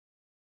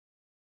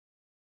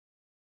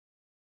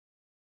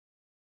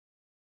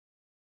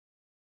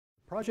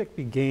project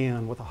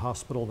began with a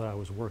hospital that I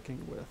was working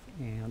with,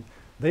 and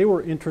they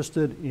were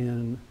interested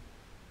in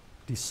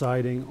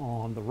deciding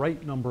on the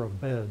right number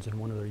of beds in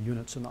one of their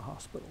units in the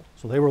hospital.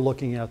 So they were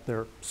looking at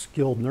their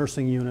skilled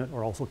nursing unit,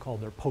 or also called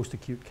their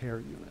post-acute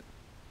care unit.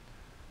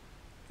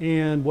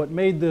 And what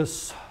made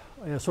this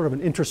sort of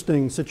an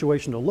interesting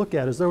situation to look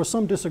at is there was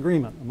some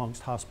disagreement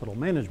amongst hospital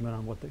management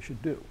on what they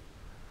should do.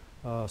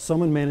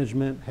 Some in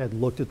management had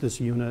looked at this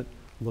unit,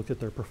 looked at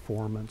their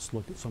performance,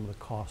 looked at some of the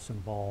costs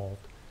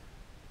involved,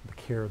 the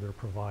care they're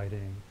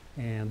providing,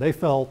 and they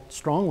felt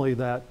strongly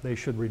that they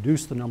should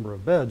reduce the number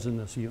of beds in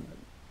this unit.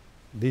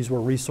 These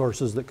were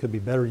resources that could be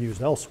better used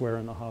elsewhere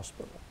in the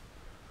hospital.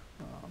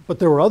 But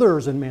there were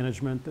others in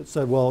management that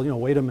said, well,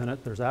 wait a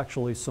minute, there's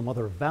actually some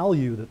other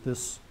value that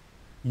this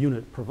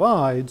unit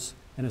provides,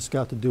 and it's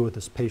got to do with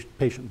this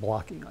patient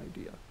blocking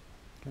idea.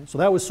 Okay? So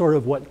that was sort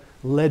of what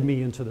led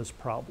me into this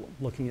problem,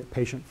 looking at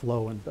patient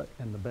flow and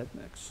the bed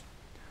mix.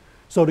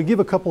 So to give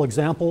a couple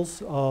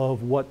examples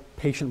of what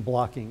patient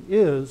blocking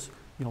is,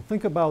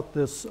 think about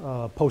this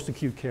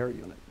post-acute care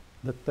unit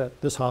that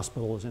this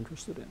hospital is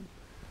interested in.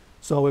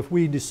 So if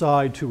we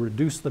decide to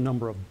reduce the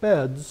number of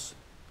beds,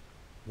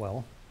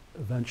 well,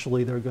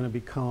 eventually they're going to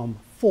become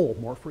full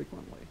more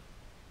frequently.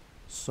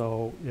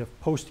 So if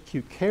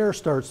post-acute care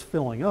starts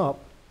filling up,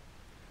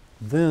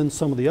 then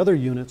some of the other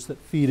units that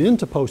feed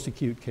into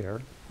post-acute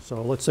care,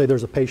 so let's say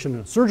there's a patient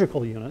in a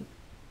surgical unit,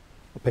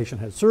 the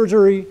patient had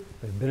surgery,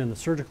 they've been in the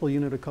surgical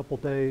unit a couple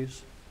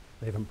days,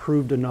 they've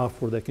improved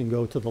enough where they can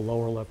go to the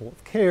lower level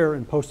of care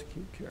in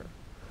post-acute care.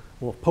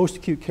 Well, if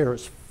post-acute care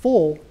is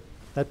full,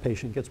 that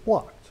patient gets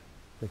blocked.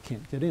 They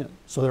can't get in.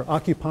 So they're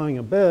occupying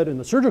a bed in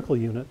the surgical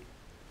unit,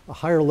 a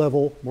higher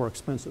level, more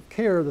expensive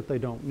care that they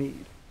don't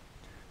need.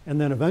 And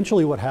then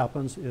eventually what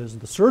happens is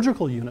the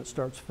surgical unit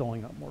starts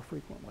filling up more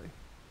frequently.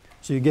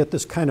 So you get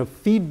this kind of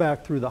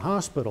feedback through the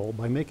hospital.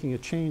 By making a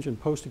change in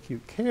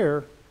post-acute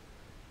care,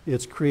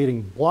 it's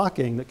creating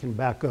blocking that can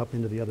back up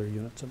into the other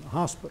units in the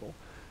hospital.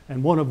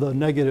 And one of the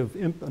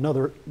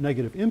another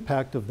negative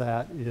impact of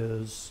that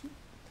is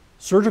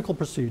surgical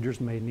procedures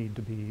may need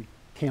to be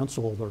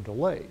canceled or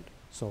delayed.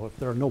 So if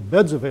there are no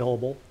beds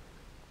available,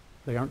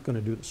 they aren't going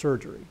to do the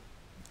surgery.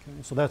 Okay?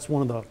 So that's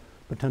one of the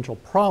potential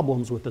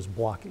problems with this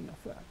blocking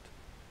effect.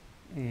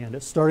 And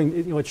it's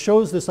starting, it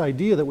shows this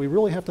idea that we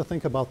really have to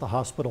think about the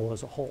hospital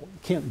as a whole. You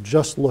can't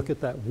just look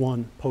at that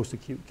one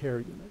post-acute care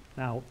unit.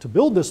 Now, to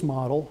build this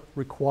model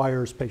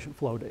requires patient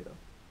flow data.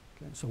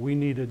 Okay? So we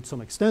needed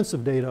some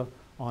extensive data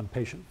on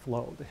patient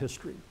flow, the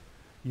history.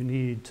 You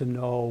need to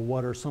know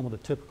what are some of the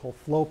typical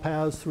flow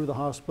paths through the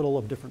hospital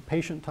of different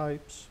patient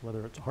types,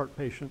 whether it's a heart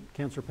patient,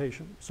 cancer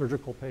patient,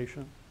 surgical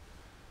patient.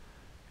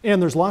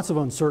 And there's lots of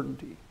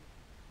uncertainty.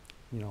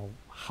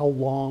 How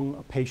long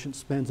a patient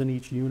spends in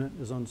each unit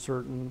is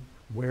uncertain.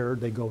 Where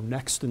they go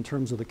next in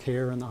terms of the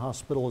care in the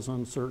hospital is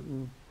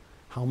uncertain.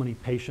 How many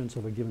patients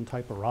of a given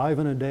type arrive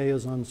in a day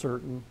is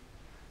uncertain.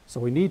 So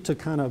we need to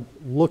kind of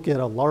look at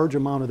a large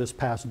amount of this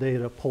past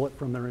data, pull it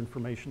from their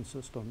information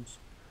systems,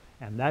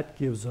 and that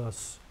gives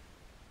us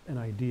an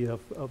idea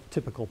of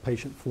typical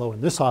patient flow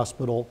in this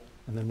hospital,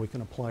 and then we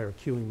can apply our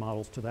queuing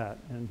models to that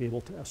and be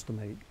able to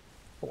estimate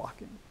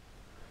blocking.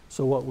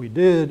 So what we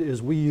did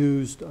is we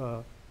used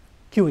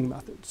queuing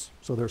methods.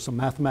 So there's some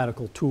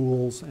mathematical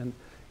tools, and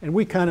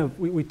we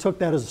took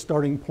that as a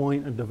starting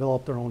point and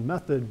developed our own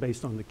method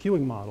based on the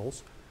queuing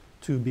models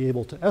to be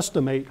able to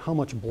estimate how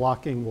much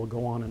blocking will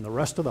go on in the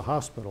rest of the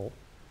hospital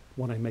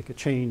when I make a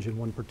change in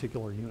one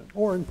particular unit,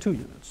 or in 2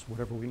 units,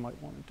 whatever we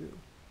might want to do.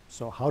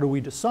 So how do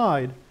we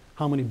decide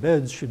how many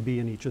beds should be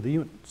in each of the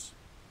units?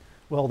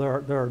 Well,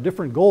 there are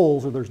different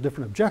goals, or there's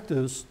different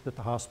objectives that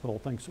the hospital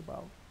thinks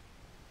about.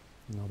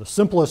 The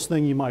simplest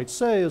thing you might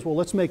say is, well,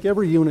 let's make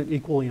every unit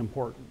equally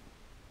important.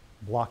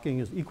 Blocking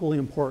is equally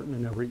important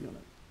in every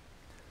unit.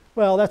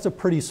 Well, that's a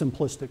pretty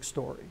simplistic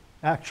story.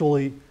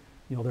 Actually,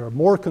 they're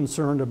more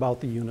concerned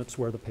about the units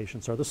where the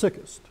patients are the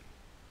sickest.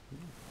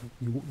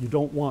 You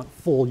don't want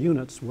full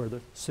units where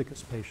the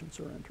sickest patients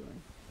are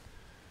entering.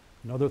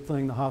 Another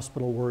thing the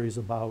hospital worries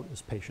about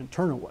is patient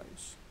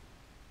turnaways,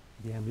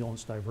 the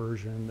ambulance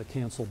diversion, the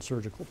canceled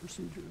surgical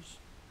procedures.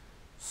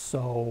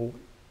 So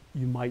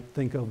you might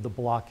think of the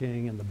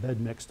blocking and the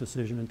bed mix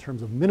decision in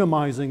terms of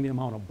minimizing the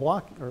amount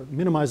of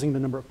minimizing the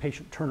number of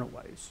patient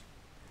turnaways.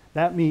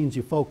 That means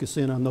you focus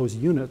in on those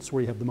units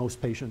where you have the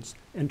most patients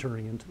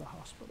entering into the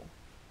hospital.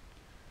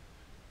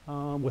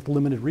 With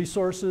limited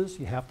resources,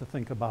 you have to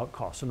think about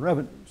costs and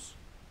revenues.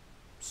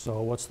 So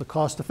what's the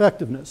cost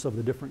effectiveness of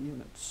the different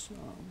units?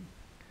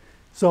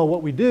 So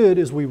what we did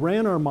is we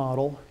ran our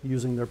model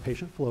using their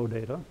patient flow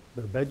data,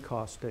 their bed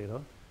cost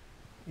data,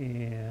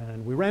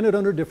 and we ran it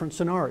under different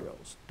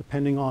scenarios,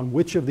 depending on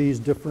which of these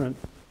different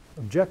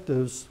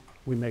objectives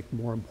we make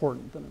more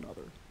important than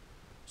another.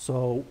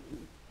 So,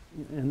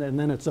 and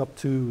then it's up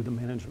to the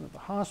management of the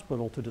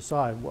hospital to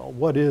decide, well,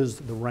 what is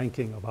the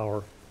ranking of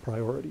our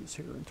priorities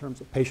here in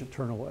terms of patient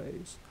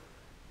turnaways,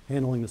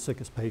 handling the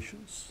sickest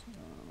patients,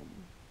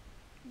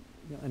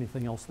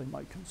 anything else they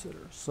might consider.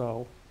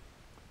 So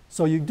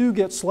So you do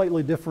get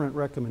slightly different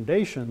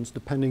recommendations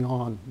depending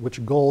on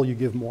which goal you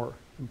give more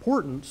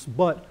importance.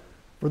 But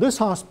for this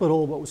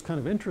hospital, what was kind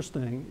of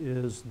interesting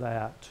is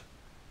that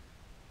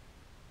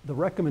the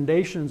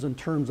recommendations in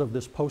terms of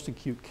this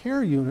post-acute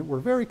care unit were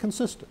very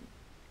consistent.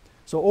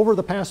 So over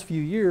the past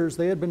few years,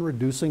 they had been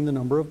reducing the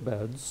number of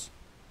beds,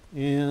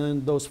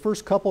 and those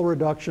first couple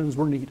reductions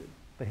were needed.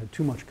 They had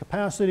too much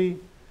capacity.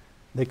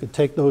 They could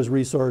take those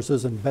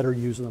resources and better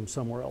use them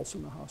somewhere else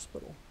in the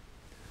hospital.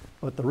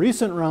 But the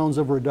recent rounds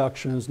of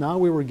reductions, now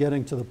we were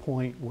getting to the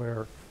point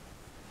where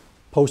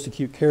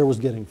post-acute care was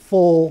getting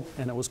full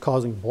and it was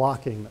causing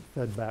blocking that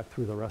fed back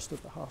through the rest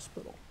of the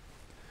hospital.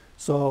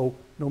 So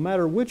no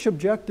matter which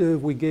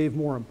objective we gave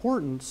more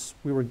importance,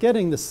 we were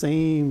getting the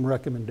same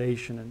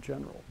recommendation in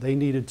general. They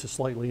needed to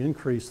slightly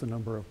increase the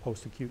number of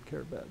post-acute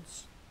care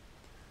beds.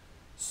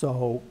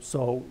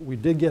 So we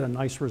did get a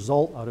nice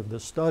result out of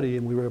this study,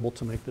 and we were able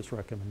to make this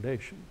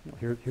recommendation.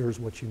 Here's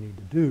what you need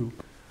to do.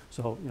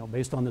 So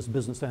based on this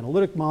business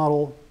analytic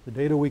model, the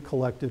data we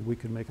collected, we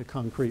could make a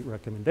concrete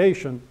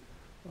recommendation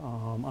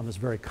on this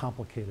very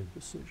complicated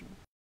decision.